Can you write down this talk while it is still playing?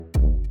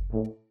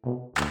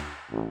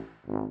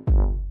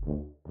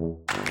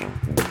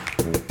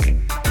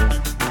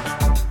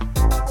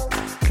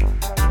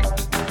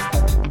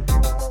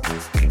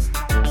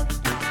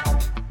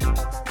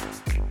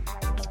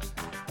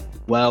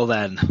Well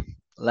then,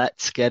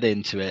 let's get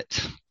into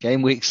it.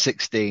 Game week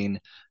 16,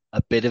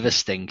 a bit of a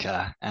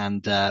stinker,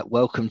 and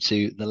welcome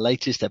to the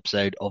latest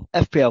episode of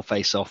FPL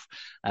Face Off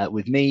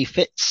with me,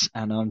 Fitz,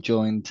 and I'm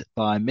joined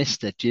by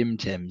Mr. Jim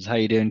Timms. How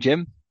you doing,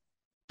 Jim?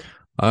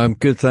 I'm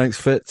good, thanks,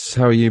 Fitz.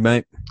 How are you,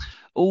 mate?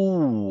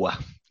 Oh,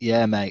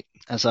 yeah, mate.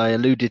 As I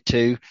alluded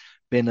to,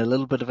 been a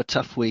little bit of a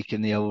tough week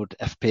in the old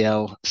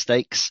FPL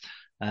stakes.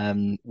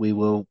 We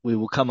will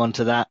come on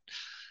to that.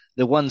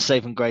 The one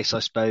saving grace, I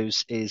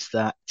suppose, is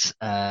that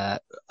a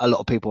lot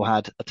of people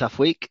had a tough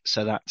week.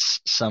 So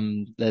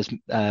there's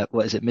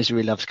what is it?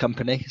 Misery loves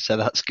company. So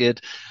that's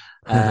good.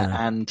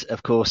 And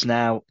of course,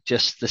 now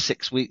just the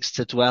 6 weeks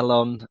to dwell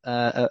on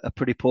a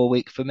pretty poor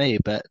week for me.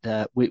 But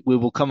we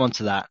will come on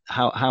to that.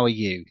 How are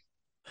you?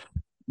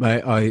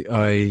 Mate,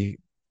 I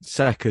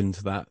second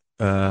that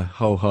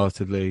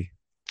wholeheartedly.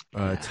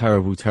 Yeah.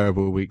 Terrible,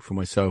 terrible week for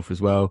myself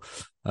as well.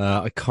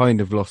 I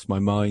kind of lost my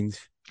mind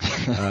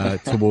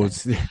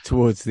towards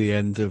the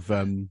end of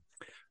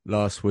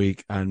last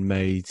week and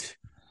made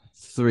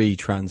three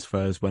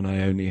transfers when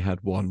I only had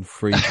one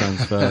free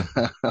transfer.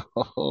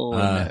 Oh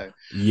Uh, no.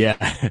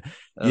 yeah,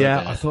 Oh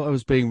yeah. I dear. thought I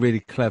was being really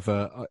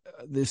clever.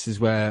 This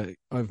is where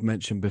I've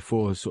mentioned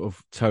before, sort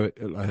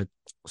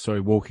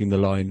of, walking the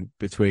line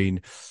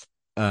between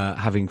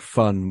having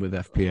fun with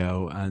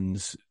FPL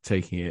and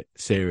taking it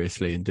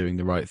seriously and doing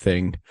the right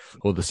thing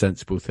or the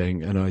sensible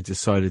thing. And I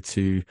decided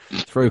to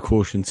throw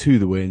caution to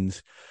the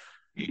wind.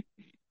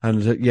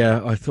 And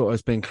yeah, I thought I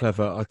was being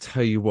clever. I'll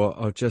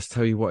just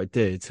tell you what I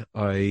did.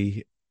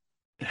 I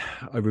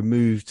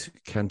removed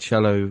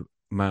Cancelo,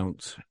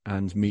 Mount,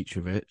 and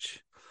Mitrovic,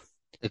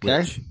 Okay.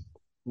 which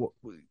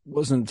w-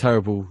 wasn't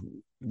terrible.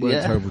 Weren't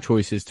Yeah. terrible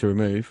choices to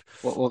remove.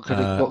 Uh,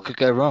 What could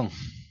go wrong?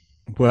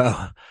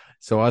 well,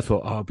 so I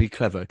thought I'll be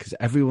clever because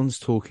everyone's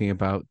talking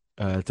about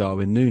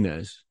Darwin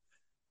Núñez,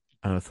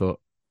 and I thought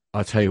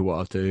I'll tell you what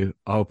I'll do.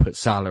 I'll put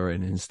Salah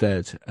in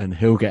instead, and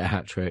he'll get a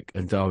hat trick,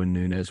 and Darwin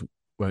Núñez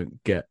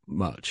won't get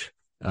much.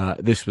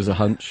 This was a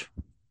hunch.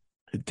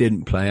 It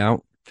didn't play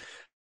out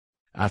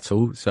at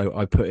all. So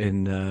I put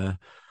in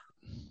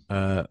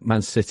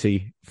Man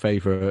City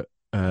favourite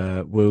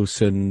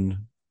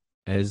Wilson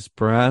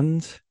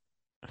Esbrand.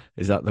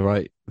 Is that the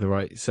right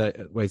way to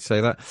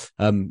say that?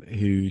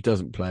 Who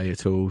doesn't play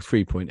at all?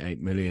 3.8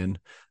 million.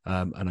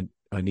 And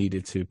I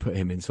needed to put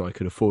him in so I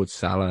could afford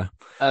Salah.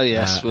 Oh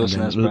yes, And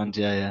Wilson has then brand.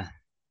 Yeah, yeah.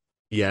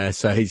 yeah,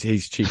 so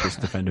he's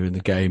cheapest defender in the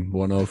game,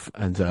 one of,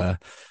 and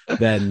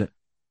then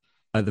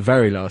at the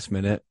very last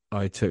minute,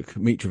 I took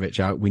Mitrovic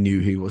out. We knew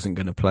he wasn't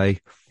going to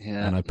play,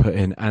 Yeah, and I put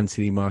in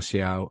Anthony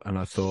Martial, and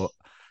I thought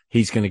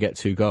he's going to get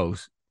two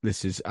goals.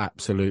 This is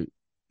absolute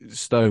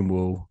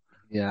stonewall,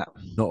 yeah.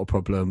 not a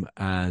problem,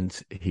 and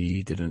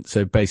he didn't.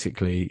 So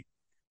basically,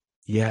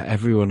 yeah,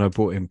 everyone I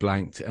bought in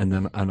blanked,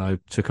 and I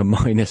took a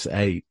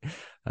 -8,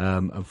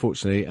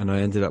 unfortunately, and I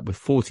ended up with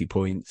 40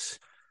 points,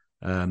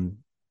 and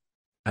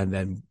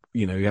then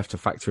you have to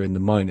factor in the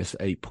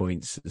 -8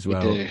 points as You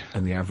well, do.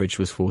 and the average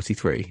was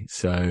 43.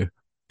 So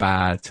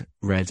bad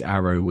red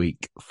arrow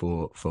week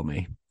for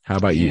me. How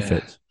about you, Yeah.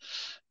 Fitz?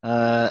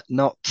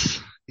 Not.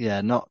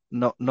 Yeah,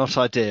 not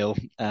ideal.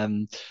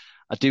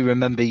 I do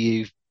remember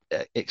you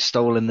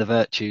extolling the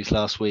virtues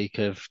last week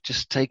of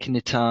just taking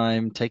your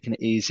time, taking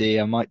it easy.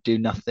 I might do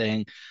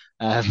nothing.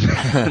 And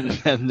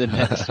then the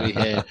next we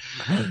hear,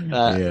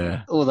 uh,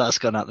 Yeah. all that's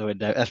gone out the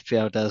window.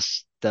 FPL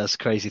does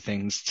crazy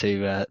things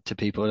to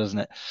people, doesn't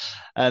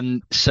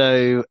it?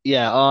 So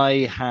yeah,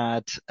 I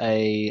had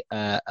a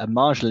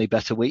marginally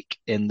better week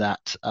in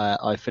that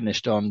I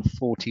finished on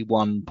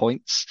 41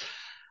 points.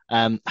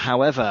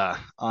 However,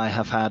 I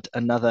have had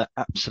another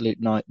absolute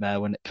nightmare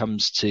when it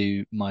comes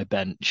to my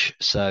bench.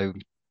 So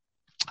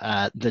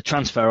the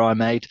transfer I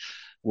made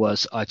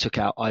was I took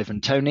out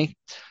Ivan Toney,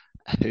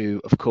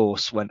 who of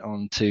course went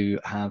on to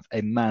have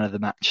a man of the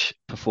match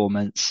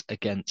performance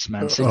against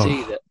Man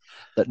City Oh,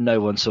 that no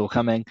one saw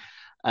coming.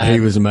 he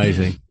was Um,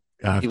 amazing,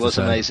 I he have to was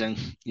say. amazing,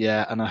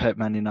 yeah, and I hope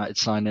Man United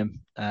sign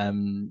him.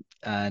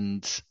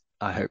 And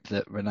I hope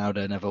that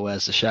Ronaldo never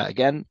wears the shirt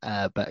again.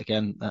 But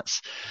again,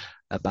 that's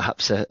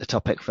perhaps a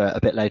topic for a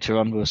bit later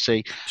on. We'll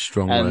see.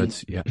 Strong Um,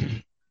 words. Yeah.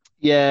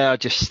 yeah, I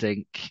just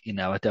think,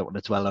 I don't want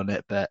to dwell on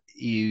it, but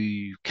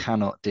you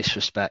cannot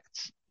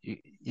disrespect,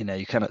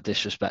 you cannot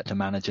disrespect a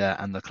manager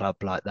and the club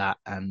like that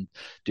and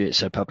do it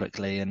so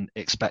publicly and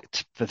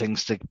expect for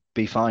things to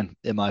be fine,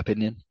 in my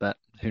opinion. But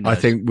who I knows?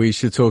 think we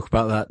should talk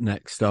about that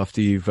next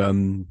after you've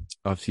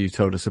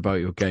told us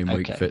about your game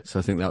week, Okay. Fitz.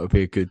 I think that would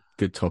be a good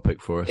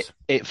topic for us.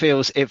 It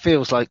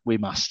feels like we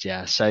must,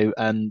 yeah. So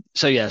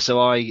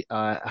I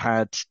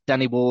had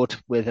Danny Ward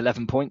with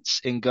 11 points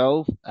in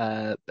goal,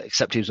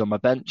 except he was on my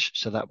bench,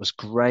 so that was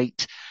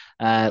great.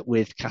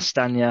 With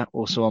Castagna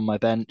also on my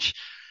bench,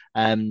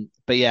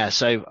 but yeah,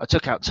 so I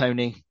took out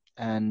Tony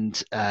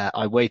and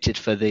I waited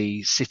for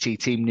the City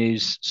team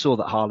news, saw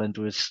that Haaland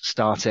was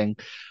starting,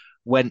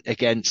 went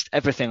against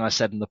everything I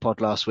said in the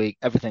pod last week,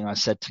 everything I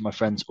said to my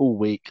friends all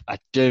week. I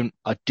do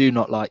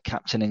not like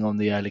captaining on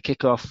the early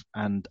kickoff,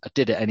 and I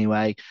did it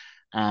anyway.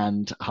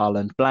 and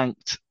Haaland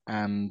blanked,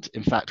 and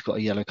in fact got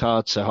a yellow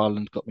card. So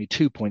Haaland got me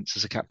 2 points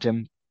as a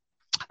captain.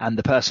 And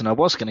the person I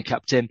was going to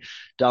captain,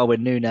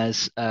 Darwin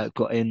Núñez,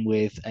 got in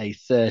with a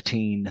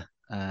 13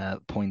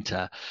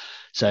 pointer.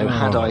 So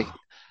Oh,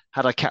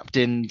 had I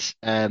captained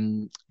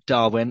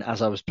Darwin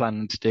as I was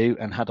planning to do,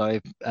 and had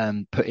I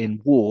put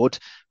in Ward,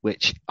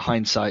 which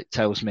hindsight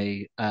tells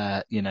me,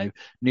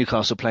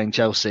 Newcastle playing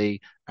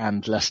Chelsea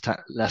and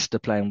Leicester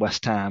playing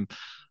West Ham,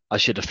 I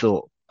should have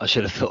thought. I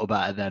should have thought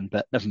about it then,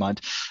 but never mind.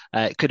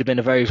 It could have been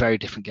a very, very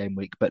different game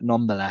week, but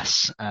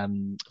nonetheless,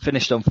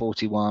 finished on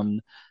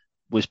 41.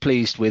 Was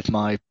pleased with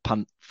my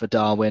punt for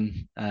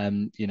Darwin.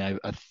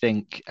 I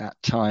think at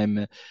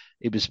time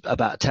it was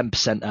about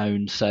 10%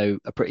 owned, so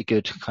a pretty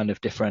good kind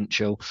of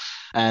differential.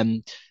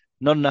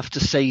 Not enough to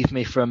save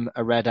me from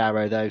a red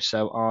arrow though,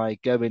 so I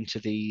go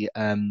into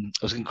I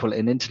was going to call it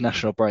an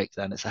international break.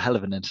 Then it's a hell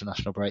of an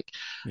international break.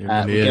 it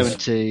really We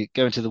is.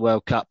 go into the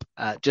World Cup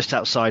just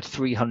outside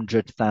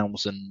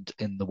 300,000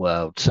 in the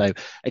world. So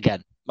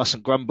again,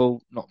 mustn't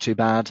grumble, not too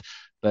bad,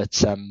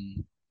 but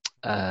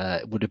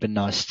it would have been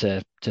nice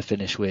to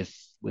finish with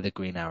a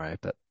green arrow,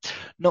 but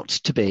not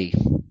to be,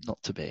 not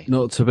to be.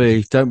 Not to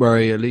be. Don't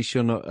worry. At least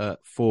you're not at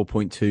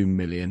 4.2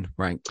 million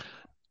rank.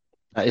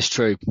 That is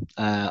true.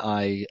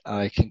 I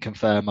can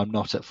confirm I'm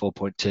not at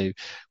 4.2.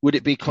 Would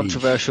it be Eesh.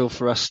 controversial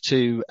for us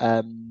to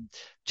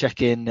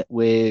check in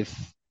with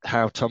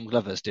how Tom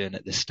Glover's doing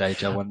at this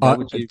stage? I wonder.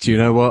 Would you? Do you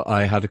know what?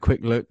 I had a quick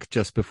look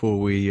just before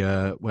we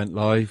went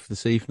live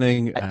this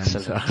evening, and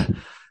Excellent.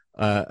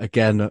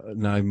 again,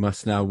 I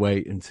must now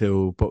wait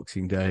until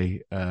Boxing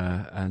Day.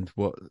 And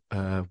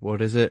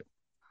what is it?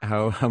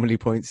 How many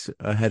points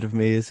ahead of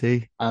me is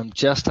he? I'm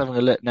just having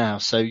a look now.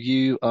 So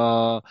you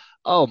are,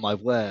 oh my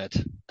word.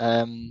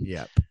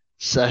 Yep.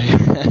 So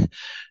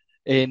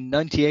in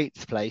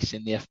 98th place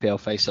in the FPL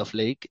Face-Off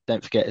League.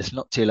 Don't forget, it's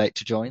not too late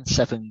to join.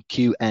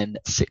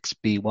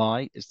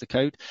 7QN6BY is the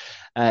code.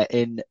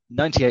 In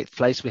 98th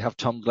place, we have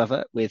Tom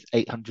Glover with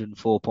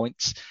 804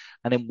 points.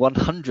 And in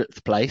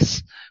 100th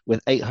place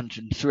with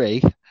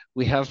 803,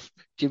 we have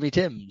Jimmy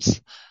Timms.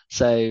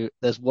 So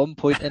there's 1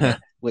 point in it,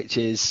 which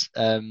is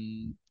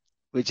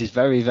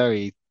very,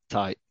 very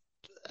tight.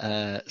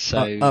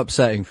 So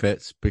Upsetting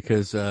Fitz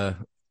because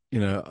you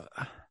know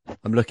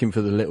I'm looking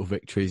for the little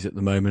victories at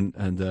the moment,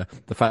 and the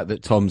fact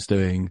that Tom's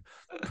doing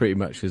pretty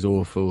much as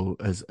awful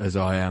as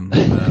I am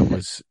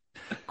was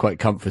quite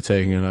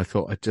comforting, and I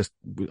thought I just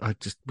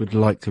would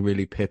like to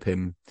really pip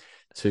him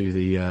to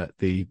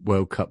the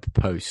World Cup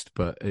post,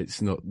 but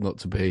it's not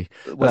to be.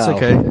 That's well,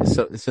 okay.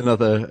 It's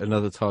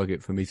another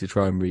target for me to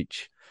try and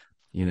reach.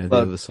 The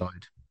well, other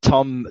side.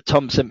 Tom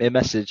sent me a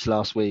message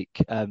last week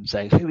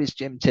saying, "Who is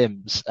Jim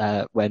Timms?"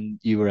 When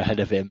you were ahead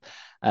of him,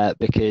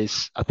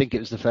 because I think it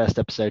was the first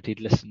episode he'd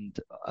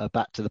listened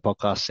back to the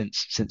podcast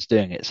since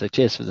doing it. So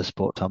cheers for the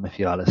support, Tom, if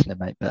you are listening,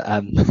 mate. But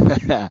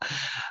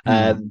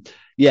Hmm.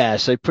 yeah,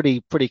 so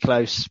pretty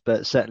close,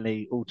 but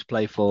certainly all to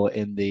play for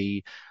in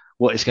the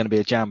what is going to be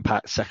a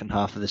jam-packed second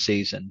half of the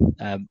season.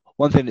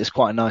 One thing that's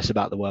quite nice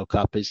about the World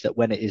Cup is that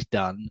when it is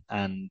done,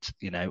 and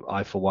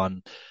I for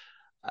one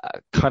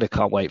kind of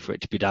can't wait for it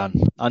to be done.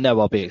 I know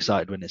I'll be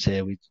excited when it's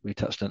here. We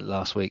touched on it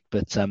last week,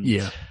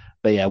 Yeah.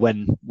 but yeah,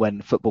 when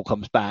football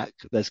comes back,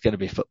 there's going to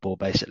be football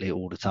basically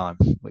all the time,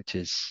 which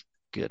is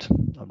good.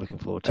 I'm looking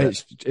forward to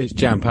it. It's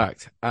jam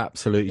packed,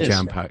 absolutely It is.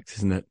 jam packed,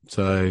 isn't it?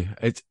 So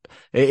it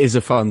is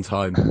a fun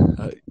time.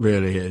 It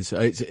really is.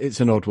 It's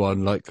an odd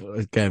one. Like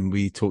again,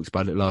 we talked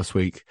about it last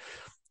week.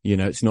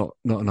 It's not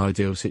an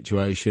ideal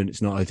situation.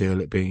 It's not ideal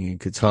it being in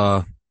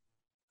Qatar.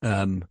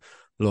 Um,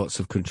 Lots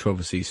of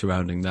controversy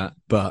surrounding that,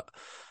 but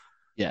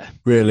Yeah,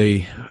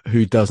 really,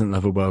 who doesn't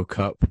love a World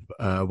Cup,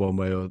 one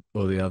way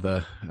or the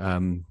other?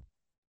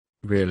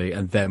 Really,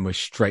 and then we're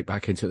straight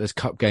back into it. There's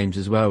cup games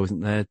as well,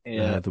 isn't there?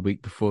 yeah, The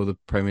week before the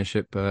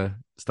Premiership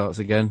starts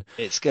again.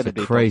 it's going It's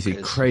to a be crazy,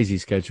 bonkers. crazy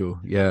schedule.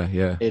 Yeah,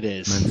 yeah, It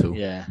is. mental.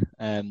 Yeah.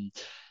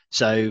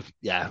 So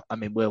yeah, I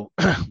mean, we'll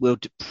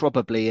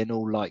probably in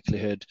all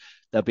likelihood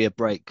there'll be a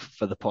break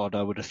for the pod.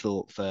 I would have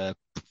thought for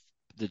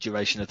the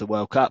duration of the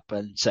World Cup,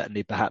 and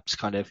certainly perhaps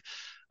kind of,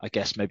 I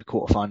guess maybe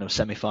quarterfinals,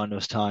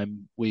 semi-finals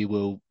time, we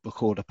will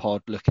record a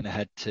pod looking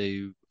ahead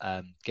to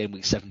game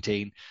week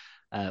 17,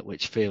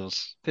 which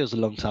feels a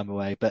long time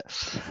away. But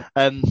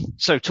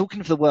so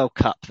talking of the World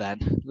Cup,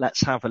 then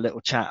let's have a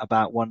little chat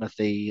about one of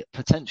the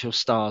potential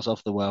stars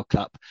of the World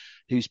Cup,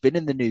 who's been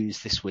in the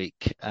news this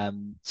week.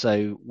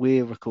 So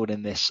we're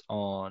recording this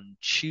on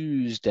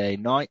Tuesday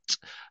night.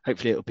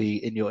 Hopefully, it'll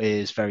be in your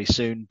ears very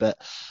soon. But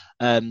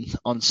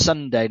on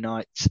Sunday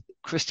night,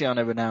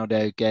 Cristiano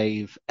Ronaldo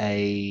gave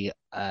a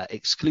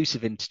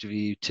exclusive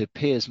interview to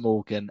Piers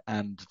Morgan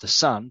and The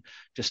Sun,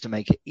 just to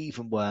make it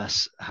even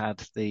worse,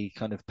 had the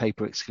kind of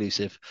paper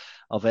exclusive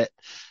of it.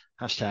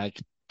 Hashtag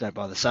don't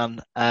buy The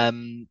Sun.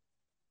 And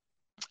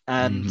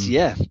Hmm.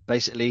 yeah,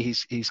 basically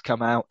he's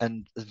come out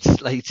and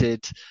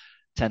slated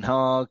Ten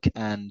Hag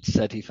and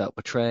said he felt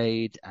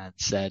betrayed and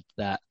said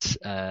that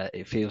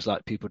it feels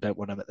like people don't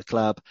want him at the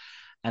club.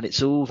 and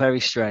it's all very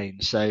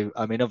strange. So,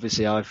 I mean,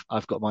 obviously,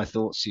 I've got my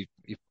thoughts.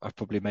 I've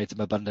probably made them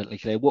abundantly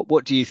clear.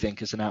 What do you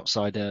think as an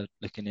outsider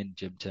looking in,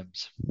 Jim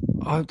Timms?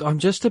 I'm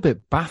just a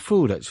bit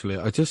baffled, actually.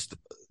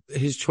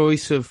 His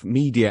choice of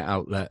media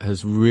outlet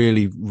has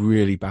really,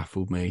 really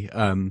baffled me.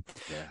 Yeah.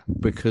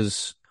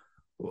 Because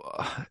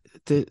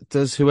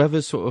does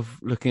whoever's sort of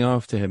looking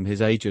after him,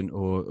 his agent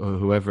or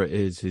whoever it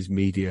is, his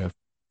media,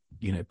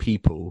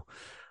 people,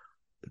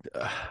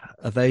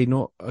 are they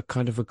not a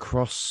kind of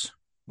across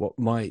what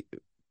might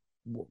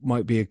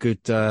be a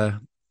good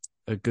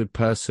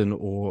person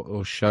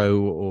or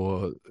show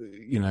or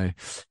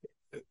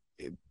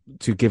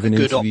to give A an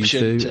good interview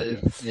option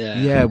to? to,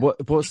 yeah, Yeah,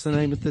 what's the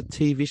name of the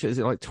TV show? Is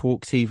it like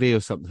Talk TV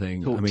or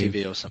something? I talk mean,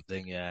 TV or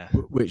something. Yeah.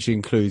 which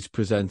includes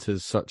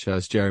presenters such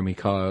as Jeremy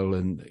Kyle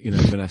and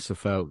Vanessa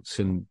Feltz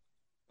and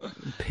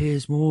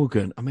Piers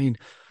Morgan. I mean,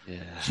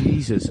 Yeah.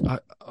 Jesus,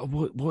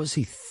 what is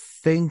he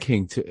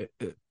thinking to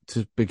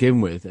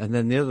begin with? And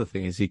then the other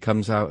thing is he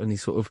comes out and he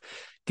sort of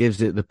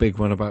gives it the big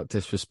one about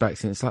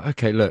disrespect, and it's like,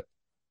 okay, look,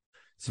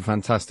 he's a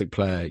fantastic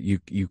player.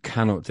 You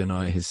cannot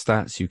deny his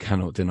stats. You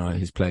cannot deny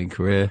his playing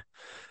career.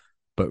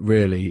 But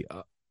really,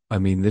 I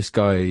mean, this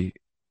guy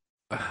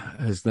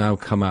has now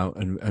come out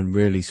and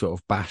really sort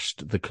of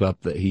bashed the club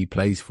that he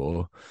plays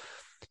for.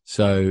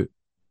 So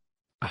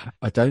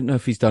I don't know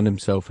if he's done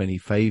himself any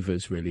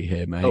favors really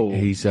here, mate. Oh,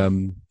 He's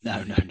no,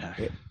 no, no.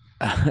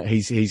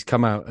 he's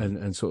come out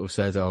and sort of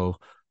said, "Oh,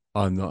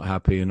 I'm not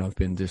happy and I've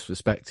been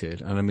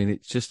disrespected." And I mean,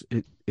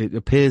 it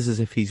appears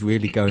as if he's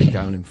really going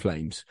down in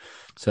flames.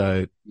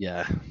 So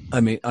Yeah.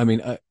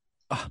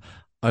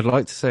 I'd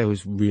like to say I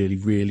was really,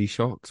 really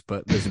shocked,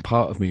 but there's a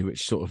part of me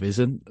which sort of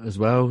isn't as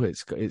well.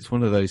 It's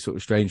one of those sort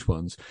of strange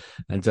ones,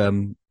 and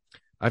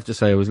I have to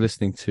say I was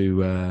listening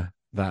to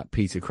that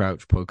Peter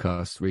Crouch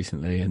podcast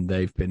recently, and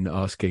they've been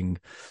asking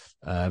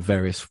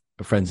various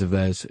friends of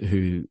theirs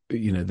who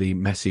the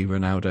Messi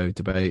Ronaldo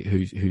debate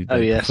who Oh,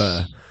 they yes.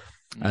 prefer,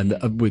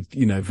 and with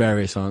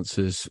various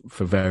answers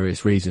for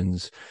various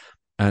reasons.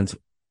 And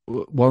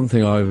one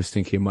thing I was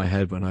thinking in my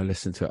head when I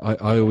listened to it,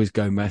 I always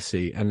go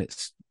Messi, and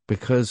it's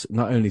because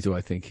not only do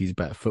I think he's a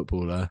better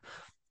footballer,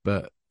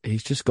 but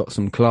he's just got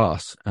some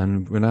class,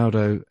 and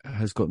Ronaldo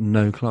has got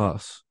no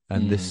class.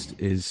 And this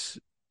is,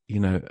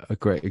 a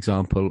great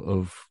example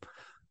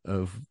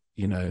of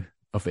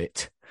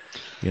it,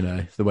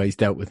 the way he's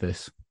dealt with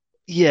this.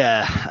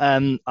 Yeah.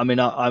 I mean,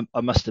 I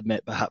must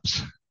admit,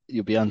 perhaps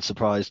you'll be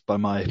unsurprised by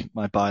my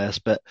bias,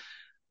 but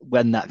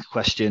when that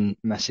question,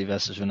 Messi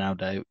versus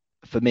Ronaldo,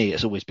 for me,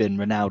 it's always been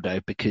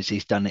Ronaldo because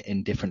he's done it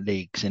in different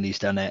leagues and he's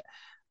done it,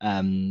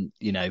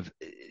 you know,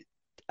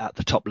 at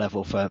the top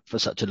level for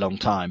such a long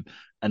time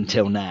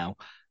until now.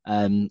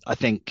 I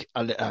think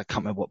I can't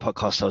remember what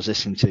podcast I was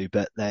listening to,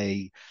 but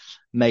they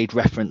made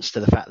reference to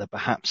the fact that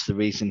perhaps the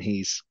reason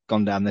he's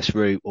gone down this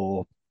route,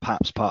 or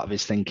perhaps part of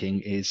his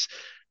thinking, is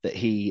that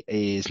he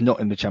is not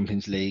in the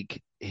Champions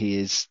League. He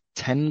is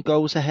 10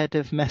 goals ahead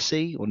of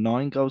Messi or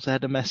 9 goals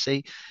ahead of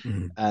Messi.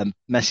 Mm.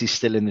 Messi's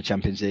still in the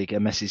Champions League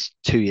and Messi's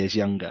 2 years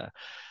younger.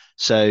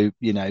 So,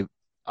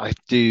 I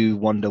do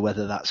wonder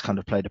whether that's kind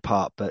of played a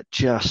part, but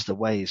just the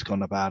way he's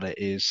gone about it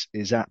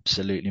is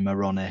absolutely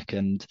moronic.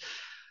 And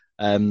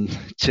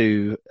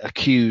to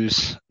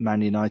accuse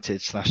Man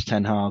United /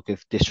 Ten Hag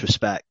of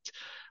disrespect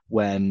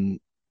when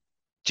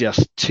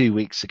just 2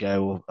 weeks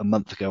ago or a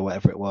month ago,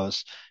 whatever it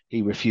was,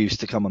 he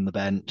refused to come on the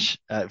bench,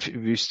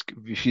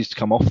 refused to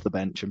come off the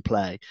bench and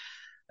play.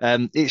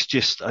 It's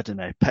just, I don't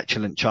know,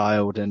 petulant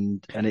child,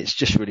 and it's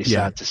just really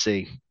sad to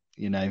see.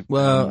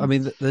 Well, I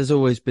mean, there's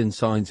always been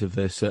signs of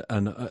this,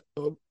 and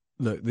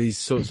look, these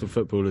sorts of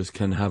footballers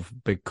can have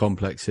big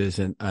complexes,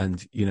 and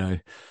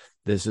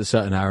there's a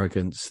certain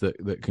arrogance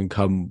that can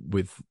come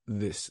with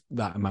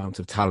that amount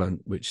of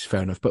talent, which is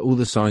fair enough. But all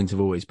the signs have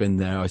always been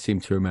there. I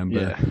seem to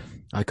remember,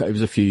 it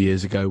was a few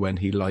years ago when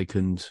he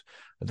likened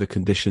the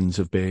conditions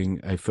of being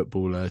a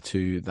footballer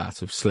to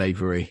that of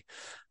slavery,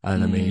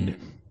 and I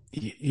mean,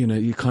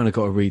 you kind of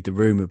got to read the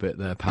room a bit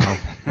there, pal.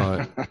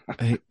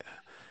 Like,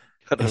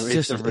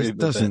 it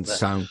doesn't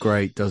sound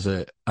great, does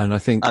it? And I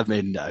think, I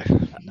mean, no.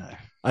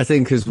 I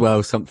think as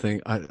well,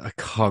 something I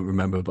can't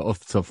remember, but off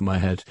the top of my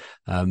head,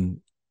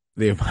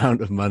 the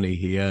amount of money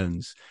he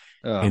earns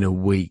in a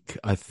week,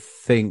 I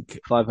think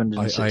I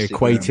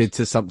equated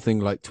to something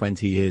like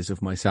 20 years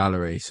of my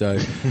salary. So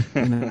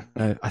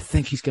I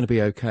think he's going to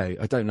be okay.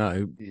 I don't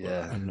know.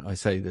 Yeah. And I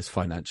say this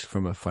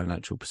from a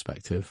financial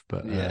perspective,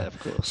 but of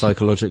course.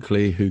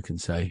 Psychologically, who can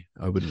say?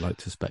 I wouldn't like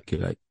to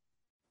speculate.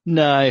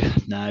 No.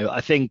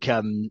 I think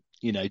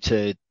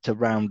to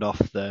round off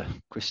the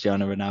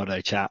Cristiano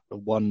Ronaldo chat,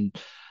 one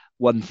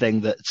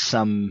thing that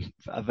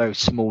a very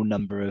small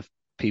number of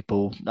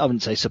people, I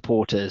wouldn't say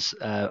supporters,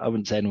 I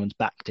wouldn't say anyone's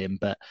backed him,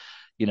 but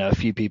a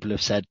few people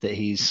have said that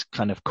he's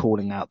kind of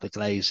calling out the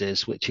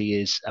Glazers, which he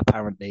is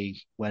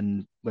apparently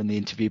when the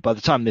interview, by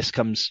the time this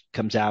comes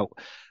out,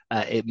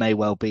 it may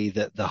well be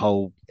that the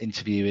whole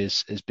interview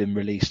has been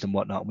released and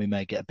whatnot, and we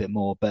may get a bit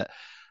more, but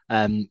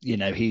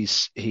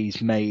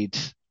he's made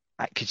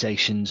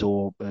accusations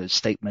or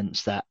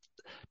statements that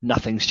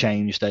nothing's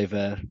changed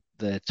over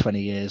the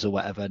 20 years or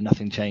whatever,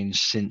 nothing changed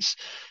since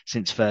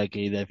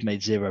Fergie. They've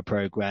made zero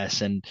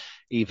progress, and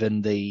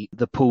even the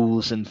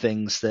pools and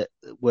things that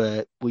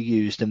were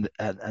used and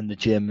the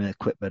gym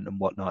equipment and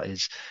whatnot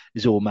is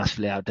all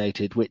massively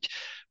outdated, which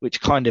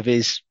kind of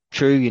is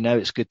true.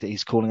 It's good that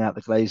he's calling out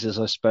the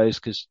Glazers, I suppose,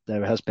 because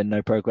there has been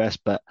no progress,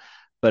 but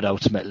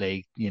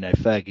ultimately,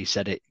 Fergie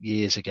said it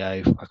years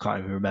ago. I can't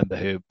even remember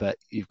who, but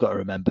you've got to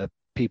remember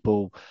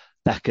people,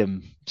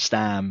 Beckham,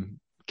 Stam,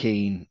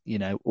 Keane,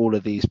 all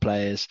of these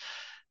players.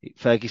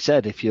 Fergie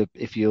said, if you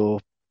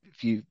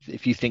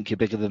think you're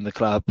bigger than the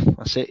club,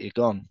 that's it, you're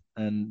gone.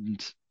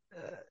 And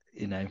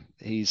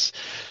he's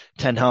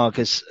Ten Hag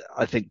has,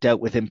 I think,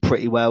 dealt with him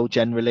pretty well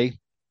generally.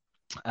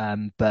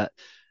 But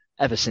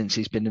ever since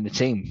he's been in the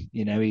team,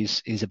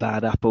 he's a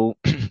bad apple.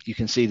 You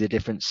can see the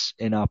difference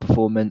in our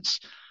performance.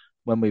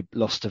 When we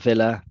lost to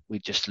Villa, we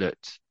just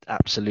looked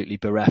absolutely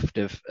bereft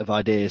of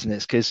ideas, and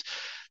it's because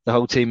the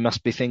whole team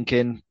must be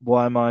thinking,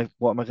 what am I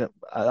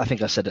I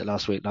think I said it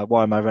last week, like,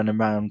 why am I running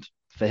around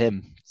for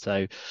him?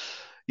 So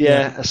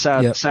a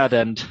sad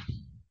end.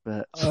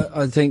 But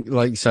I think,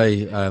 like you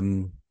say,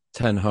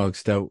 Ten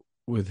Hag's dealt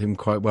with him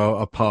quite well,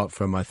 apart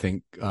from, I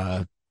think,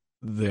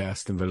 the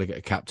Aston Villa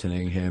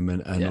captaining him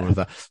and all of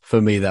that.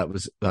 For me, that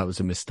was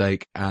a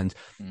mistake. And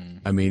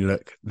I mean,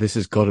 look, this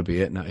has got to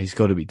be it now. He's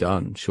got to be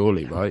done,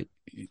 surely, right?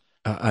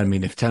 I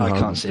mean, if Ten Hag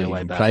wants to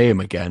even play him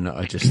again,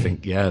 I just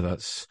think,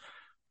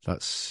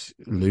 that's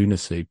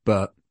lunacy.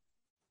 But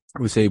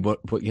we'll see what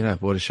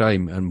a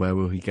shame. And where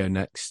will he go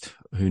next?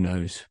 Who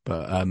knows?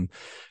 But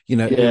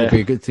it'll be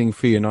a good thing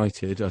for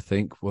United, I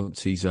think,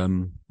 once he's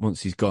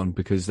gone,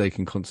 because they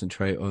can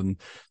concentrate on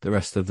the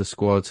rest of the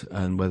squad,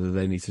 and whether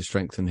they need to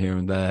strengthen here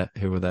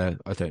or there,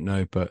 I don't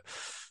know. But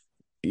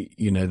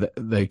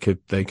they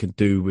could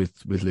do with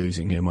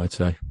losing him, I'd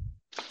say,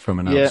 from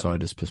an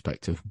outsider's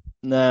perspective.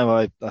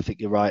 No, I think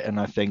you're right, and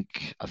I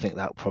think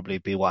that'll probably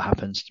be what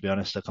happens. To be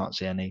honest, I can't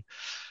see any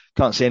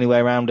way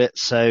around it.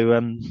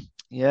 So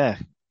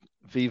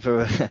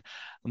Viva.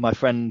 My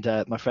friend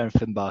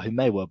Finbar, who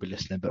may well be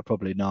listening, but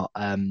probably not,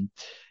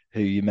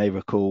 who you may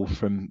recall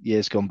from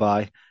years gone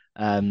by,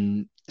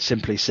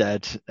 simply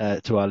said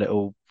to our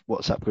little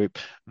WhatsApp group,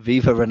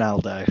 "Viva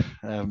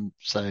Ronaldo."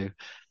 So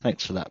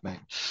thanks for that, mate.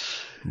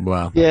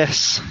 Wow.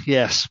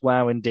 Yes,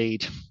 wow,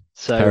 indeed.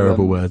 So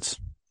terrible words.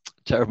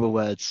 Terrible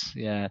words.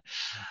 Yeah.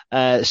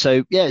 It's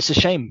a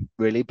shame,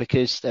 really,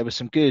 because there was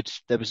some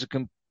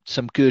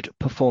good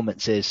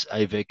performances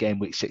over game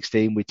week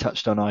 16. We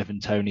touched on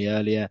Ivan Toney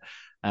earlier.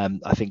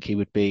 I think he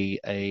would be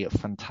a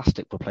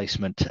fantastic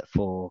replacement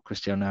for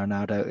Cristiano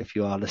Ronaldo. If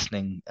you are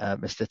listening,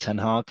 Mr. Ten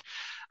Hag,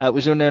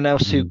 was there anyone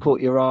else who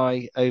caught your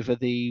eye over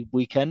the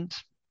weekend,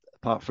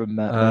 apart from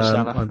Mo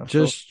Salah? I'm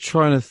just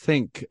trying to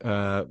think.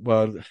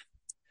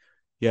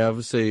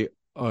 Obviously,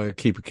 I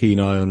keep a keen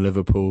eye on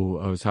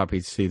Liverpool. I was happy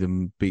to see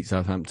them beat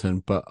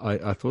Southampton, but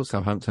I thought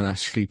Southampton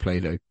actually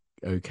played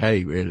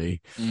okay,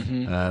 really.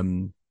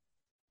 Mm-hmm.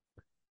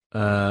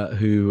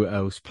 Who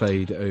else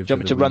played over? Do you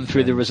want me to run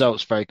through the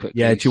results very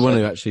quickly? Yeah, do you want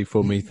to actually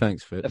for me?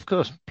 Thanks for it. Of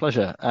course,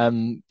 pleasure.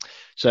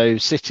 So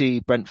City,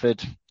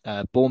 Brentford,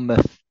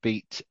 Bournemouth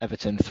beat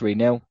Everton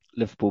 3-0.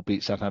 Liverpool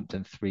beat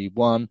Southampton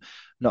 3-1.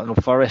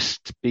 Nottingham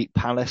Forest beat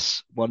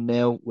Palace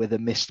 1-0 with a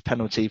missed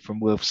penalty from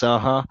Wilf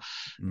Zaha.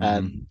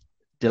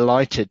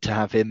 Delighted to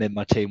have him in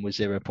my team with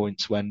 0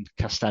 points when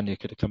Castagna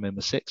could have come in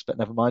with 6, but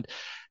never mind.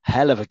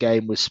 Hell of a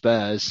game with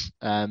Spurs.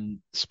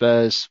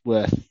 Spurs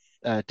were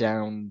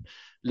down.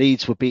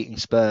 Leeds were beating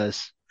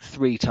Spurs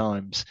 3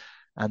 times,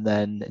 and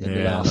then in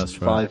the last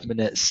 5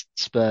 minutes,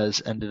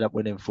 Spurs ended up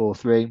winning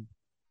 4-3.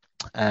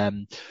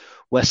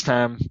 West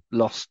Ham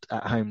lost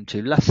at home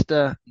to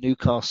Leicester.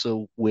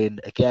 Newcastle win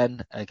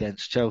again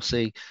against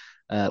Chelsea.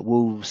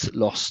 Wolves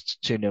lost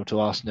 2-0 to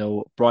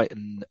Arsenal.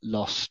 Brighton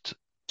lost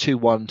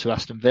 2-1 to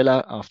Aston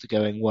Villa after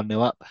going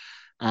 1-0 up.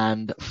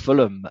 And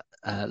Fulham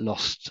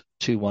lost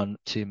 2-1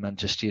 to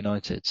Manchester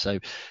United. So,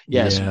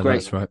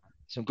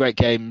 some great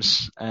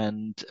games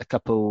and a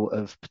couple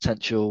of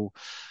potential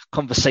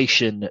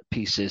conversation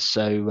pieces.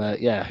 So,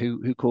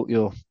 who caught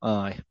your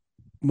eye?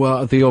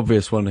 Well, the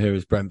obvious one here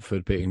is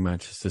Brentford beating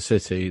Manchester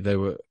City.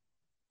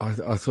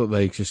 I thought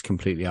they just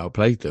completely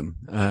outplayed them.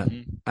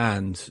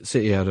 And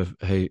City had a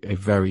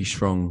very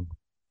strong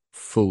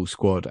full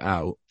squad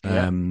out.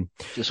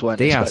 Just weren't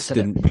Diaz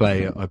didn't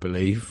play, I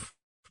believe.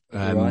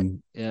 Right.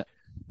 Yeah.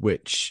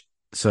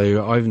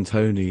 So Ivan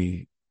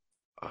Toney,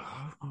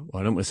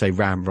 I don't want to say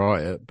ran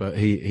riot, but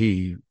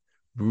he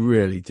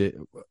really did,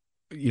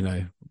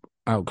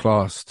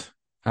 outclassed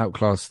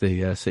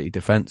the City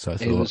defence, I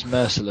thought. He was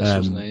merciless,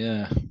 wasn't he?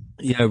 Yeah.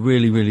 Yeah,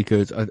 really, really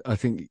good. I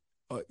think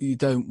you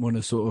don't want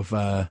to sort of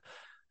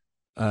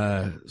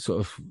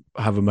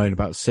have a moan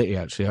about City,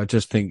 actually. I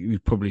just think we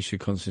probably should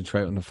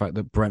concentrate on the fact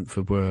that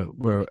Brentford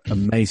were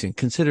amazing,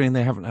 considering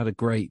they haven't had a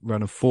great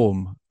run of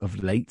form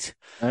of late.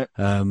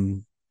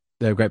 No.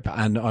 They're great.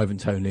 And Ivan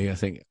Toney, I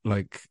think,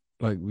 like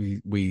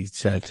we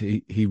said,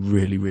 he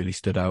really, really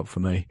stood out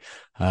for me.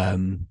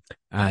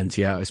 I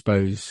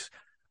suppose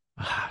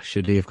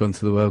Should he have gone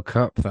to the World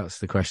Cup? That's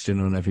the question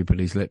on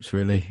everybody's lips,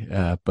 really.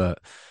 But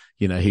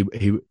he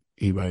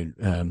won't.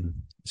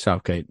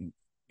 Southgate,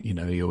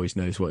 he always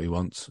knows what he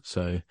wants.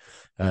 So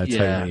Yeah,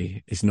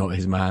 Tony is not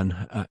his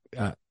man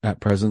at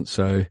present.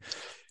 So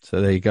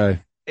there you go.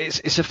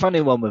 it's a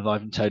funny one with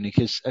Ivan Toney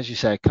because, as you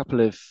say, a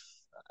couple of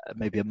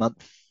maybe a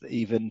month,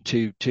 even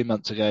two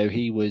months ago,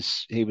 he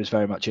was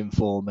very much in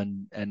form,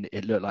 and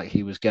it looked like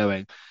he was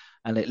going,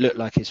 and it looked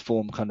like his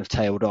form kind of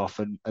tailed off,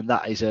 and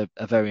that is a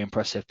very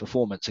impressive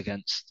performance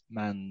against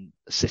Man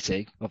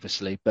City,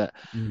 obviously,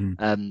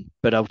 Mm.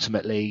 but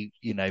ultimately,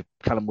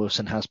 Callum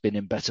Wilson has been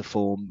in better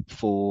form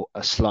for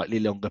a slightly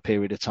longer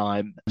period of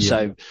time, Yeah,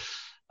 so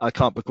I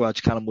can't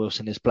begrudge Callum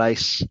Wilson his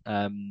place.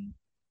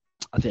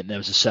 I think there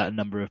was a certain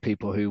number of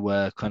people who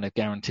were kind of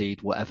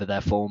guaranteed whatever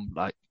their form,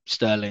 like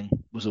Sterling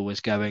was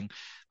always going,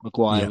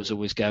 Maguire yeah, was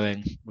always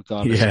going,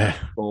 regardless of yeah,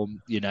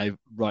 form,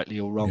 rightly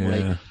or wrongly.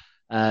 yeah.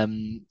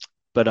 Um,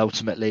 but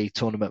ultimately,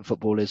 tournament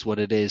football is what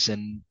it is,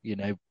 and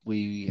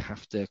we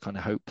have to kind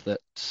of hope that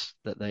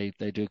they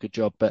do a good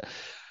job. But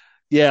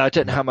yeah, I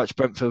don't know Yeah. how much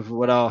Brentford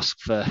would ask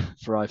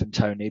for Ivan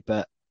Toney,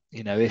 but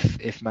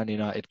if Man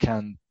United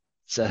can,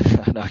 so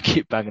and I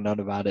keep banging on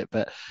about it,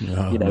 but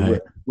Oh,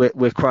 we're mate.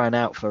 we're crying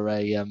out for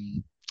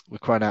we're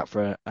crying out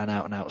for an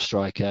out and out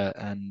striker,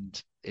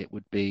 and it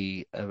would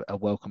be a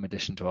welcome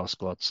addition to our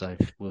squad. So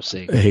we'll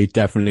see. He'd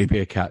definitely be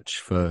a catch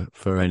for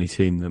any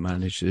team that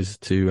manages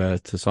to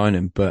sign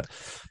him. But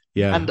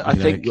yeah, And I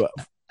think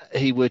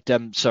he would.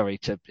 Sorry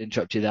to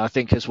interrupt you there. I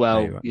think as no,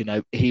 well, you're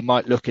right. he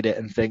might look at it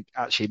and think,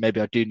 actually, maybe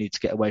I do need to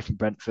get away from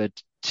Brentford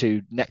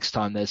to next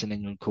time there's an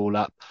England call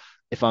up.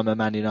 If I'm a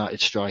Man United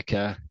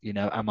striker,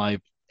 am I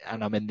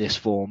and I'm in this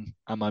form,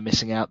 am I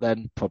missing out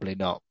then? Probably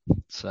not.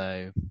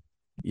 So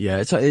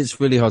Yeah, it's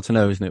really hard to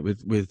know, isn't it?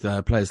 With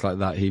players like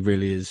that, he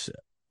really is,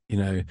 you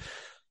know,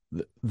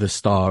 the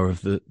star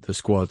of the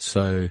squad.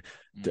 So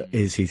mm,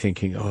 is he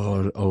thinking,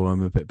 oh,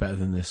 I'm a bit better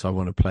than this. I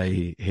want to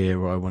play here,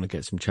 or I want to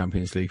get some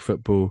Champions League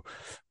football,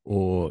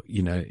 or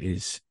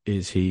is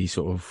he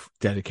sort of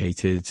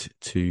dedicated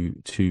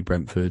to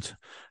Brentford,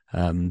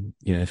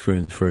 through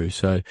and through.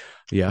 So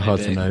yeah,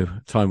 hard to maybe know.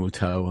 Time will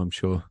tell, I'm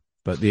sure.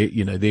 But the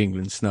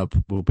England snub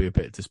will be a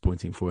bit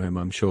disappointing for him,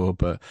 I'm sure.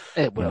 But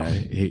it will.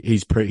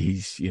 he's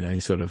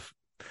sort of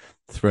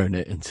thrown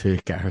it into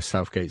Gareth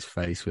Southgate's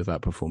face with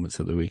that performance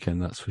at the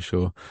weekend. That's for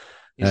sure.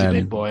 He's a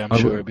big boy. I'm I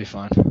sure would, he'll be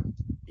fine.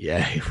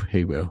 yeah,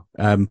 he will.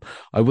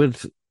 I would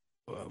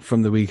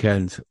from the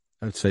weekend.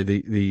 I'd say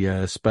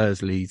the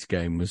Spurs Leeds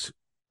game was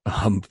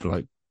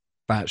like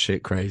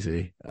batshit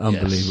crazy, Yes.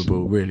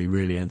 unbelievable, really,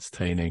 really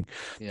entertaining.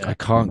 Yeah. I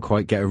can't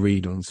quite get a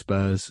read on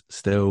Spurs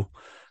still.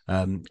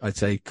 I'd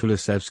say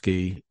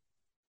Kulusevski,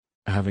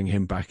 having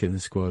him back in the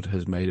squad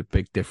has made a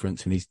big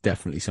difference, and he's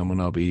definitely someone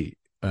I'll be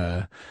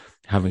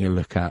having a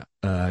look at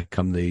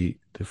come the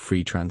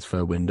free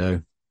transfer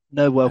window.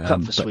 No World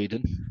Cup for But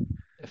Sweden.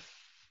 If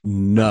I'm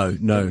no,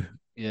 no,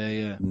 yeah,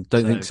 yeah.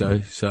 don't think So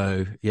so.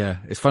 So yeah,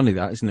 it's funny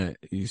that, isn't it?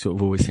 You sort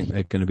of always think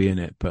they're going to be in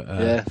it, but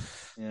yeah,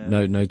 yeah,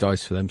 no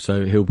dice for them.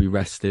 So he'll be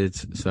rested.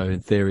 So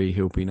in theory,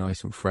 he'll be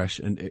nice and fresh,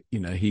 and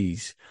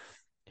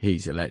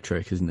he's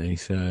electric, isn't he?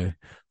 So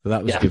but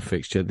that was a yeah, good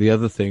fixture. The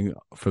other thing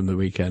from the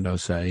weekend, I'll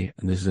say,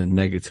 and this is a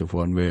negative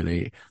one,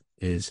 really,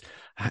 is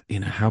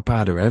how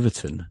bad are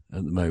Everton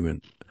at the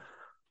moment?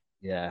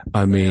 yeah.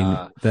 I They mean,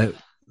 are they are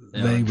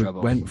they in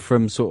trouble. went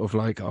from sort of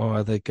like, oh,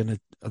 are they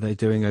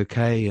doing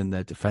okay? And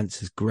their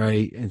defense is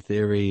great in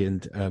theory,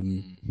 and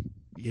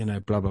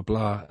Mm. blah blah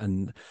blah.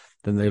 And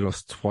then they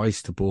lost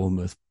twice to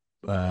Bournemouth,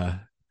 uh,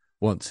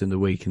 once in the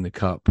week in the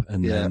cup,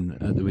 and Yeah, then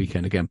at the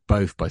weekend again,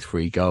 both by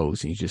 3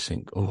 goals. And you just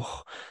think,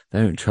 oh,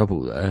 they're in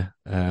trouble there.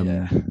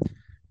 yeah.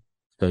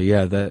 So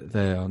yeah,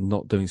 they are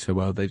not doing so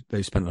well.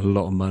 They spent a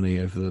lot of money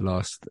over the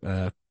last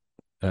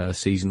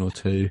season or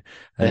two,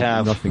 They and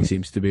have. nothing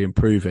seems to be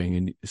improving.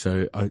 And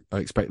so I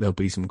expect there'll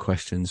be some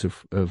questions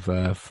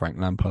of Frank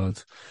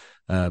Lampard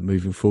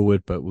moving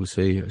forward, but we'll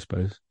see, I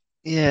suppose.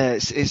 Yeah,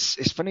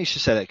 it's funny you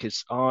should say that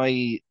because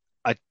I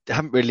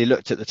haven't really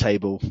looked at the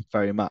table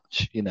very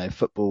much.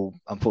 Football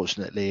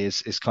unfortunately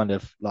is kind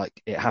of like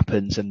it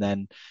happens, and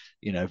then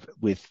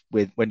with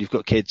when you've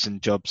got kids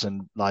and jobs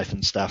and life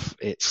and stuff,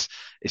 it's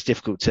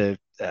difficult to.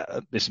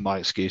 This is my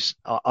excuse.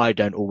 I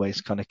don't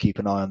always kind of keep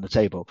an eye on the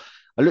table.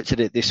 I looked at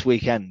it this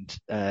weekend,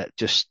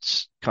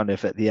 just kind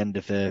of at the end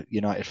of the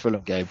United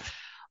Fulham game.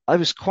 I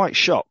was quite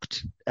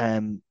shocked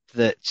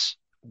that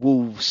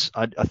Wolves.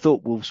 I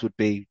thought Wolves would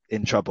be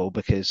in trouble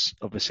because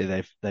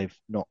obviously they've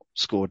not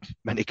scored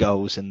many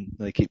goals and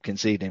they keep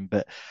conceding.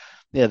 But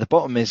yeah, the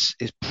bottom is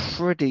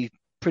pretty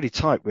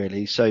tight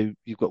really. So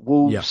you've got Yeah,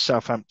 Wolves,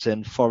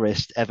 Southampton,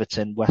 Forest,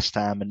 Everton, West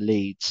Ham, and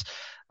Leeds.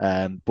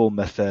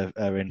 Bournemouth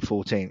are in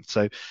 14th.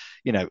 So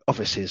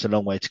obviously it's a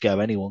long way to go.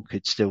 Anyone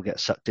could still get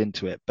sucked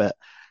into it, but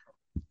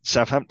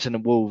Southampton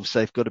and Wolves,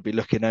 they've got to be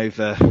looking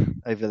over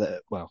their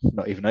well,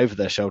 not even over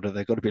their shoulder.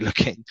 They've got to be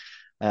looking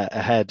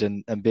ahead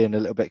and being a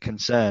little bit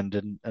concerned.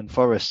 And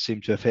Forest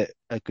seem to have hit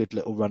a good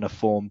little run of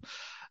form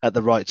at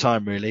the right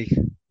time. Really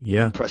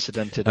yeah.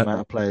 unprecedented Uh,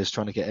 amount of players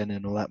trying to get in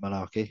and all that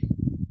malarkey.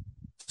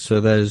 So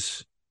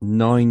there's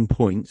 9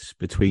 points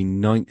between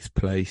ninth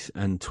place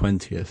and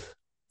 20th,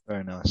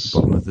 Very nice.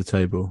 bottom of the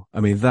table.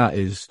 I mean,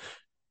 that's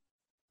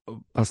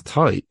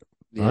tight,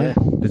 Yeah,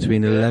 right?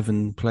 Between yeah,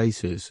 11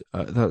 places.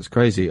 That's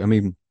crazy. I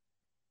mean,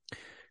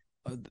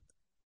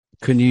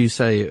 can you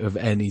say of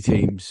any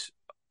teams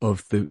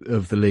of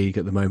the league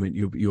at the moment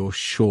you're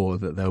sure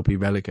that they'll be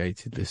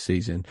relegated this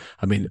season?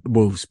 I mean,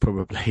 Wolves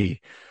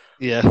probably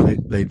yeah.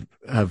 they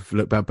have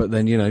looked bad, but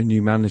then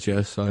new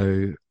manager,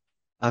 so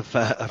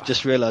I've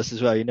just realised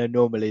as well.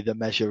 Normally the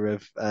measure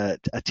of a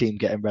team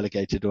getting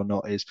relegated or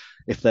not is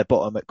if they're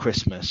bottom at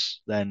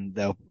Christmas, then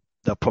they'll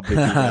probably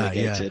be yeah.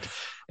 relegated.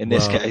 In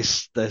this Well,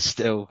 case, there's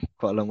still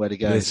quite a long way to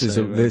go. this is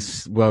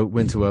So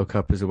Winter World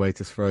Cup is a way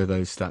to throw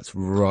those stats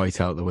right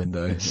out the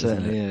window, it isn't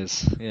certainly it?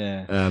 is.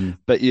 Yeah, Um,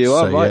 but you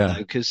are so right though, yeah,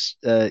 because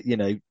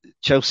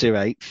Chelsea are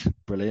eighth,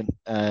 brilliant.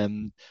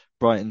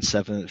 Brighton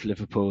seventh,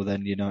 Liverpool,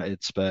 then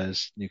United,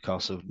 Spurs,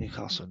 Newcastle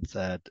in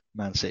third,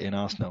 Man City and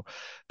Arsenal.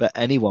 But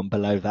anyone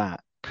below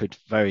that could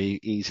very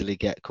easily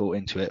get caught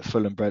into it.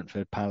 Fulham,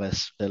 Brentford,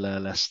 Palace, Villa,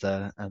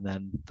 Leicester, and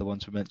then the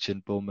ones we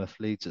mentioned, Bournemouth,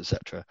 Leeds,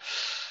 etc.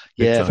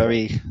 big Yeah, time.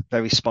 very,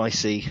 very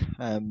spicy.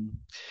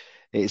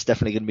 It's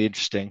definitely going to be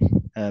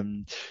interesting.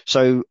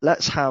 So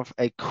let's have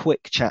a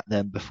quick chat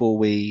then before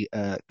we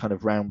kind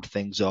of round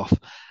things off.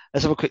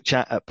 Let's have a quick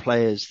chat at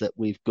players that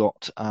we've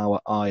got our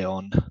eye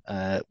on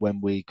when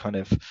we kind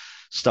of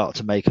start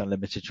to make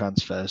unlimited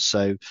transfers.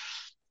 So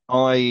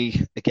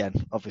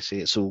again, obviously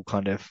it's all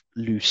kind of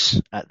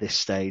loose at this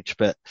stage,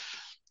 but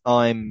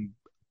I'm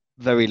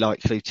very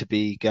likely to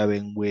be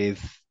going with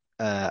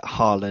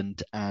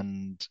Haaland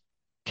and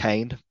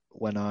Kane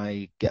when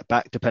I get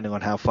back, depending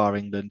on how far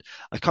England.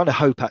 I kind of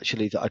hope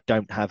actually that I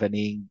don't have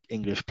any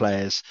English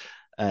players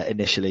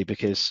initially,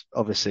 because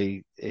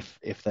obviously if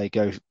they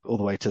go all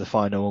the way to the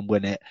final and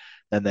win it,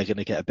 then they're going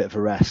to get a bit of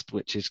a rest,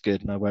 which is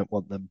good, and I won't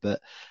want them.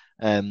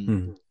 Um,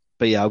 Hmm.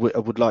 but yeah, I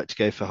would like to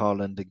go for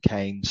Haaland and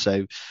Kane.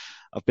 So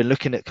I've been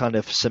looking at kind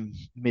of some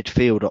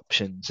midfield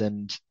options,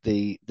 and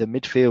the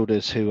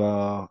midfielders who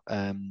are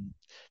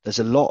there's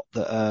a lot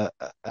that are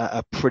at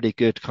a pretty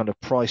good kind of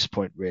price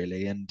point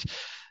really. And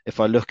if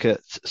I look at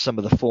some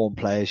of the form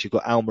players, you've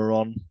got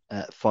Almiron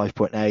at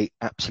 5.8,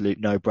 absolute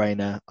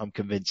no-brainer. I'm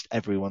convinced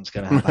everyone's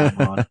going to have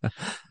Almiron.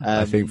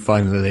 I think Um,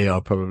 finally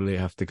I'll probably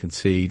have to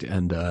concede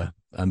and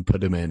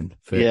put him in.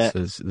 yeah,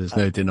 Fitz, there's I,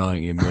 no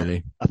denying him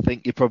really. I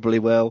think you probably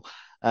will.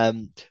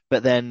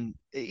 But then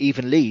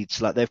even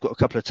Leeds, like they've got a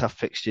couple of tough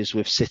fixtures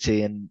with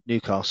City and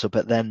Newcastle,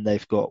 but then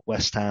they've got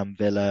West Ham,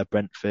 Villa,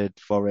 Brentford,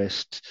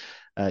 Forest,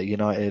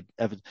 United,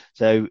 Everton.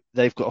 So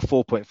they've got a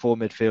 4.4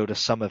 midfielder,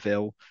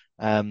 Somerville,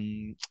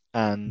 and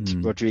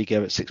Hmm.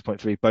 Rodrigo at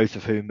 6.3, both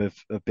of whom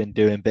have been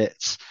doing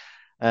bits.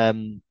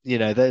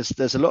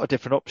 There's a lot of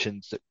different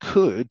options that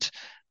could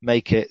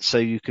make it so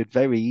you could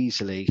very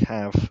easily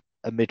have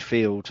a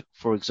midfield,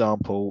 for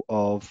example,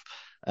 of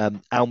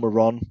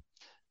Almiron,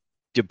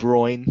 De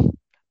Bruyne,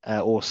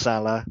 or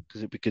Salah,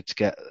 because it'd be good to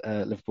get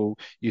Liverpool.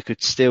 You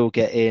could still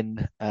get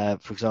in,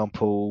 for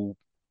example,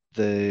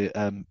 the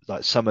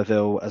like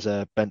Somerville as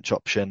a bench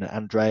option,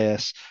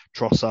 Andreas,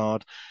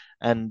 Trossard,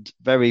 and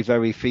very,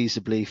 very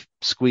feasibly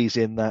squeeze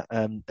in that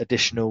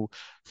additional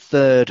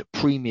third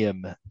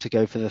premium to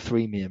go for the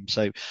threemium.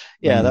 So,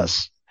 yeah, Hmm.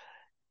 that's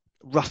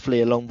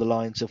roughly along the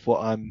lines of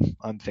what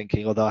I'm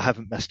thinking. Although I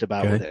haven't messed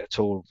about with Okay. it at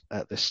all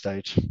at this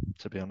stage,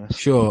 to be honest.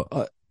 Sure.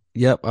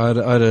 Yep. I had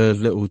a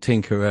little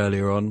tinker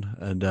earlier on,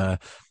 and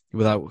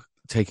without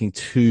taking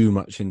too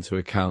much into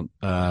account,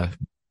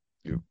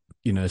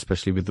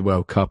 especially with the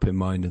World Cup in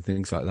mind and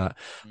things like that,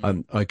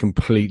 Mm, I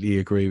completely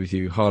agree with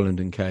you. Haaland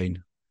and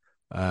Kane.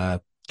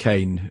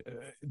 Kane,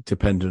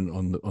 dependent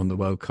on the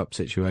World Cup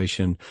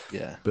situation,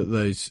 yeah, but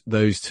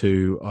those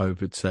two I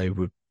would say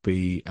would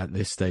be at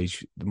this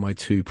stage my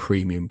two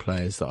premium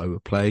players that I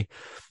would play.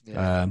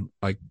 yeah,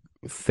 I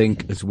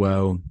think as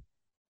well.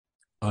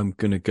 I'm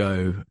gonna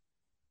go.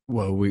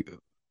 Well, we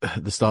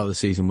the start of the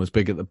season was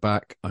big at the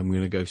back. I'm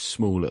gonna go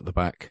small at the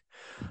back,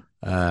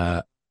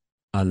 uh,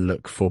 and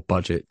look for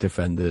budget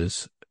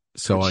defenders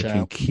so good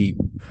shout.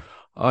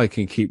 I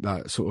can keep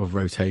that sort of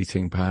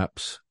rotating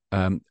perhaps.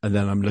 And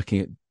then I'm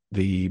looking at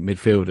the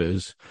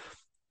midfielders,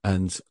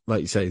 and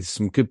like you say, there's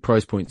some good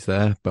price points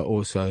there, but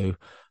also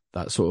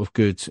that sort of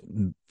good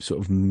sort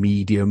of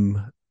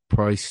medium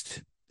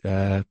priced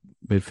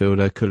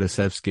midfielder,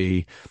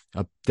 Kulusevski.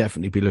 I'd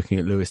definitely be looking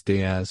at Luis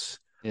Diaz,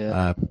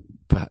 Yeah.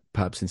 uh,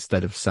 perhaps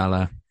instead of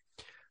Salah.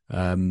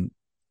 Um,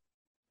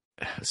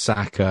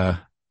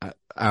 Saka,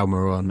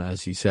 Almiron,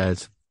 as you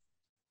said.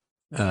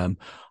 Um,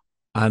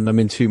 and I'm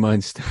in two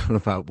minds still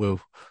about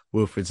Wilfried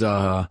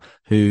Zaha,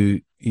 who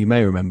you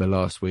may remember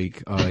last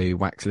week I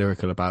waxed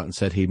lyrical about and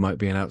said he might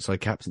be an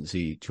outside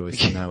captaincy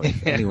choice. And now,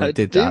 if Yeah, anyone I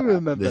did do that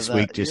remember this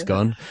week that. just Yeah,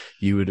 gone,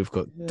 you would have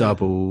got yeah,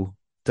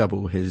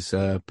 double his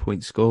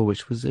point score,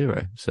 which was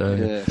 0. So,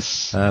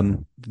 yes.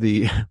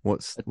 the I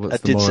what's the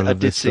did. moral I of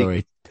did this see.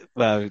 story?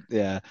 Well,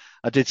 yeah,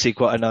 I did see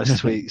quite a nice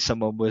tweet.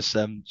 Someone was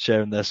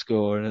sharing their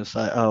score, and it's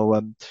like,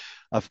 oh,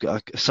 I've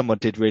got someone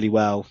did really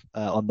well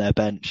on their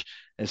bench.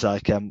 It's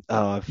like, oh,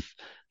 I've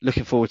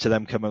looking forward to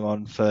them coming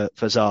on for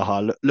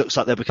Zaha. Looks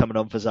like they'll be coming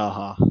on for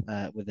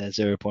Zaha with their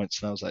 0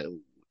 points, and I was like, oh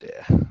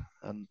dear,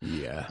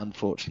 Yeah.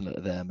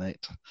 unfortunate there,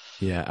 mate.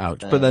 Yeah,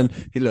 ouch. But Uh,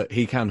 then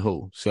he can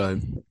haul. So,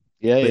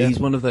 yeah, but yeah, he's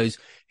one of those.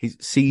 He's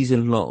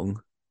season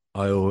long.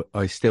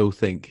 I still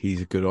think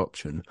he's a good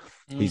option.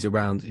 mm,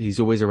 He's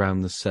always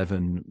around the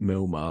 7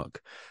 mil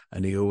mark,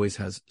 and he always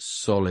has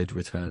solid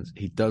returns.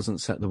 He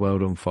doesn't set the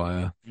world on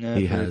fire. yeah,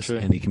 very true.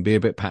 And he can be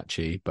a bit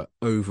patchy, but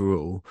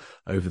overall,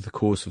 over the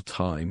course of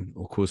time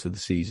or course of the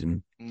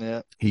season,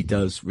 Yeah, he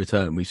does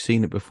return. We've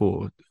seen it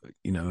before,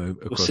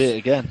 we'll see it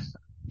again.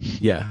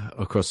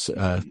 across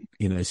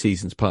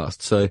seasons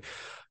past. So,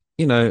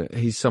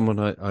 he's someone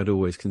I'd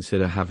always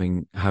consider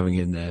having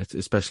in there,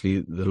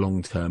 especially the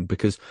long term,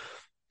 because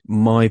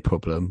my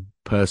problem,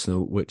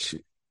 personal, which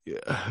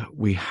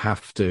we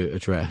have to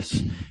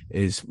address,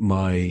 is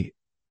my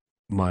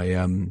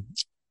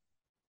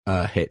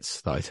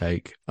hits that I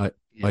take. I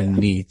Yeah,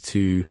 need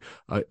to.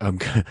 I'm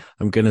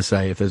going to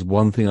say, if there's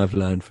one thing I've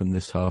learned from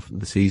this half of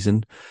the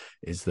season,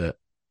 is that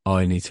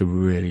I need to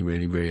really,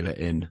 really reel it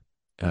in,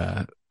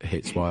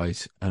 hits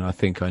wise. And I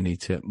think I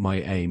need to.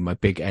 My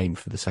big aim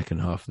for the second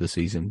half of the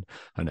season.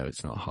 I know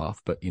it's not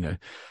half, but yeah.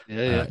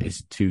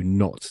 is to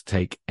not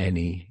take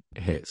any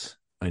hits.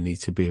 I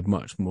need to be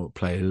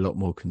play a lot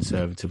more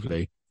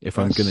conservatively. If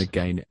I'm going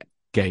to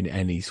gain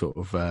any sort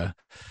of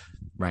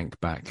rank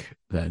back,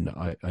 then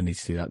I need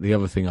to do that. The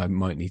other thing I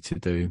might need to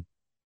do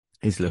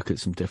is look at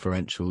some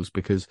differentials,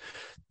 because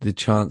the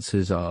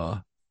chances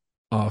are,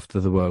 after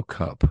the World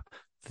Cup,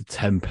 the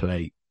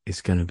template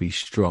is going to be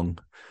strong,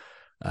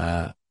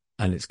 and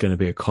it's going to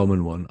be a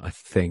common one, I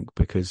think,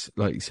 because,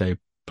 like you say,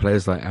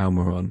 players like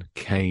Almiron,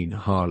 Kane,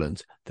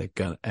 Haaland,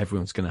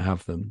 everyone's going to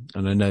have them,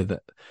 and I know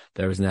that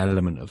there is an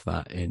element of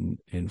that in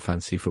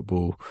fantasy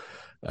football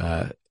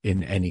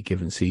in any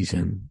given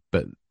season.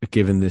 But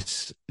given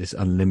this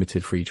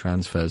unlimited free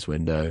transfers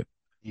window,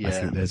 Yeah. I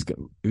think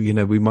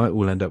we might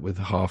all end up with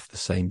half the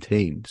same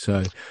team.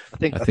 So I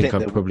think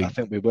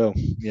we will.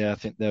 Yeah, I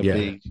think there'll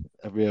be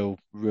a real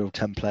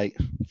template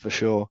for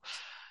sure.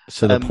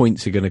 So the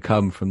points are going to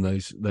come from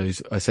those.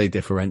 I say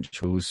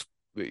differentials.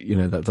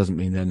 That doesn't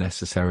mean they're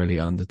necessarily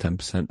under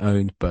 10%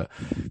 owned, but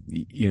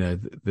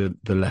the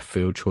left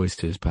field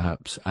choices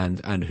perhaps,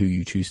 and who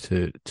you choose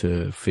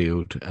to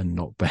field and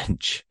not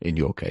bench in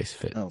your case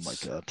fits. Oh my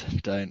God,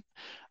 don't.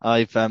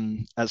 I've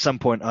at some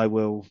point I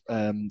will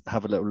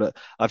have a little look.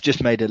 I've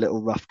just made a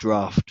little rough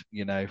draft,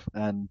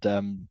 and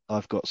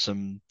I've got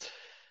some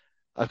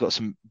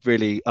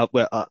really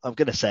well, I'm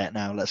going to say it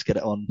now. Let's get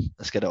it on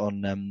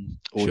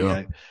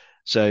audio. Sure.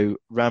 So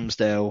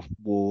Ramsdale,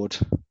 Ward,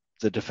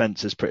 the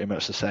defense is pretty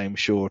much the same.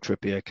 Shaw,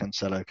 Trippier,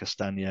 Cancelo,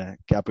 Castagna,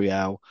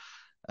 Gabriel,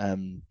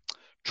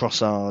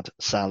 Trossard,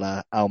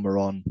 Salah,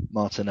 Almiron,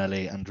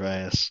 Martinelli,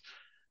 Andreas,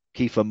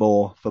 Kiefer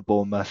Moore for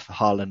Bournemouth,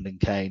 Haaland and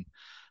Kane.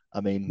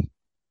 I mean,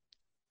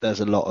 there's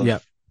a lot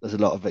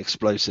of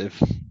explosive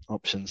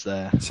options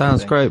there.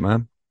 Sounds great,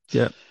 man.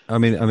 Yeah. I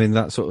mean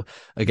that sort of,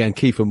 again,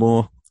 Kiefer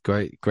Moore,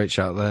 great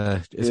shout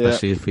there,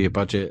 especially for your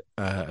budget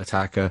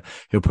attacker.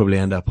 He'll probably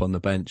end up on the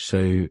bench,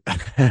 so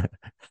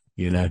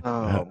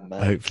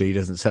hopefully he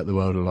doesn't set the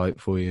world alight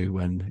for you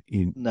when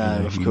you need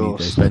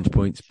those bench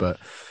points. But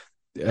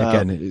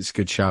again, it's a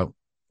good shout.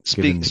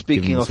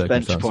 Speaking of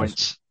bench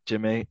points,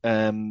 Jimmy,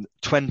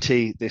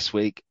 20 this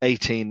week,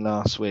 18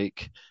 last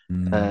week,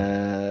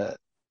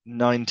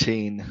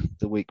 19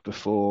 the week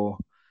before,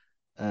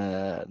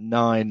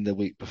 9 the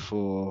week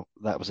before.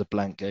 That was a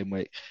blank game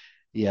week.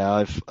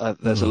 Yeah,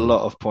 there's a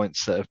lot of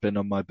points that have been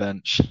on my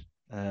bench.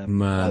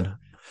 Man,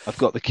 I've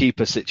got the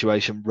keeper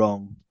situation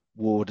wrong.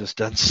 Ward has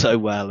done so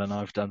well, and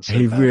I've done so.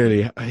 He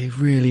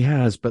really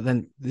has. But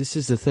then this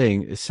is the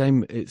thing. It's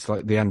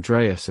like the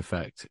Andreas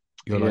effect.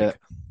 You're like,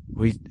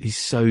 he's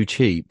so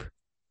cheap,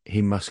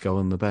 he must go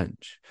on the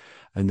bench,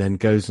 and then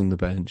goes on the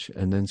bench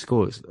and then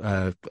scores.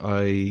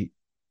 I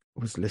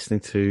was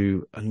listening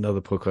to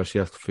another podcast. You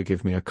have to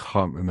forgive me. I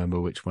can't remember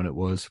which one it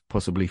was.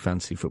 Possibly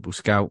Fantasy Football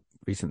Scout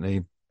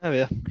recently. Oh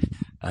yeah.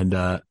 And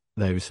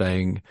they were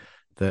saying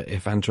that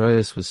if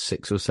Andreas was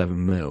 6 or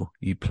 7 mil,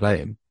 you'd play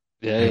him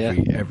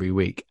every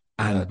week.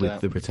 And with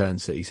the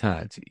returns that he's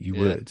had, you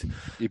would.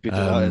 You'd be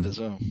delighted as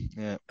well.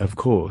 Yeah. Of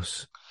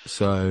course.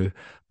 So,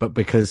 but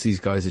because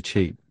these guys are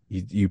cheap,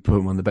 you put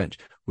them on the bench,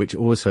 which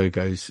also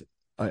goes,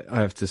 I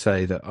have to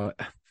say that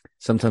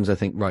sometimes I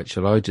think, right,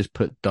 shall I just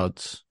put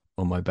duds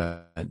on my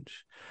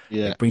bench?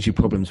 Yeah. It brings you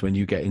problems when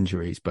you get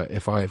injuries. But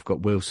if I've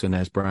got Wilson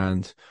as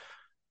Brand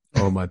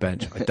on my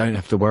bench, I don't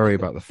have to worry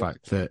about the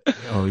fact that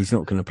he's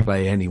not going to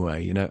play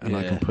anyway, and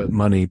I can put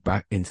money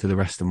back into the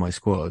rest of my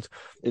squad.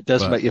 It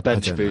does make your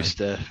bench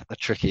boost a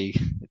tricky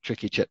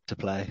chip to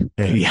play.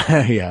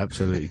 Yeah,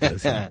 absolutely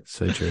does. Yeah.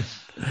 So true.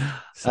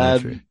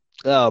 True.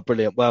 Oh,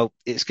 brilliant! Well,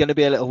 it's going to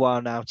be a little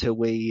while now till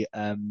we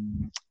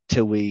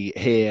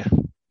hear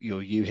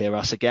you hear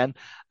us again.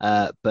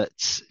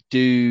 But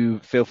do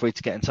feel free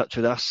to get in touch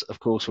with us.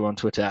 Of course, we're on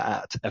Twitter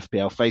at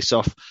FPL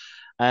Faceoff.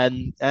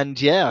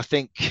 And yeah, I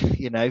think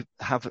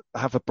have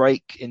a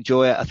break,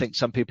 enjoy it. I think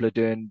some people are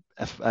doing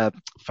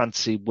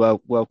fantasy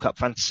World Cup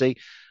fantasy.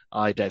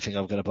 I don't think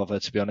I'm going to bother,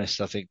 to be honest.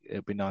 I think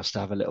it'd be nice to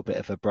have a little bit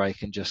of a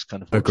break and just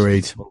kind of watch the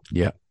Agreed. football.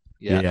 Yeah.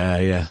 Yeah. Yeah. Yeah.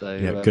 Yeah.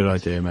 So Good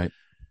idea, mate.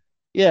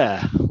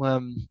 yeah,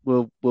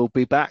 we'll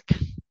be back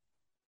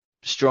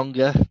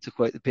stronger, to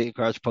quote the Peter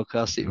Crouch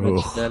podcast that you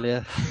mentioned Oh,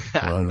 earlier.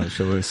 well, I'm not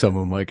sure if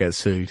someone might get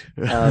sued.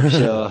 I'm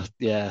sure.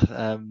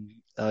 Yeah.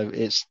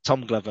 It's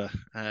Tom Glover.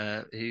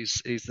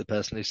 He's the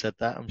person who said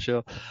that, I'm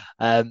sure.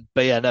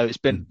 But yeah, no, it's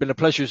been a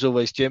pleasure as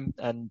always, Jim.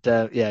 And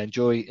yeah,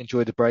 enjoy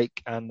the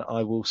break, and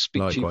I will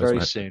speak to you Likewise, very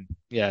mate. soon.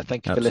 Yeah,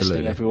 thank you for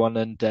listening, Absolutely. everyone,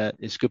 and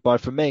it's goodbye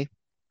from me.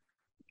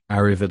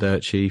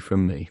 Arrivederci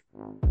from me.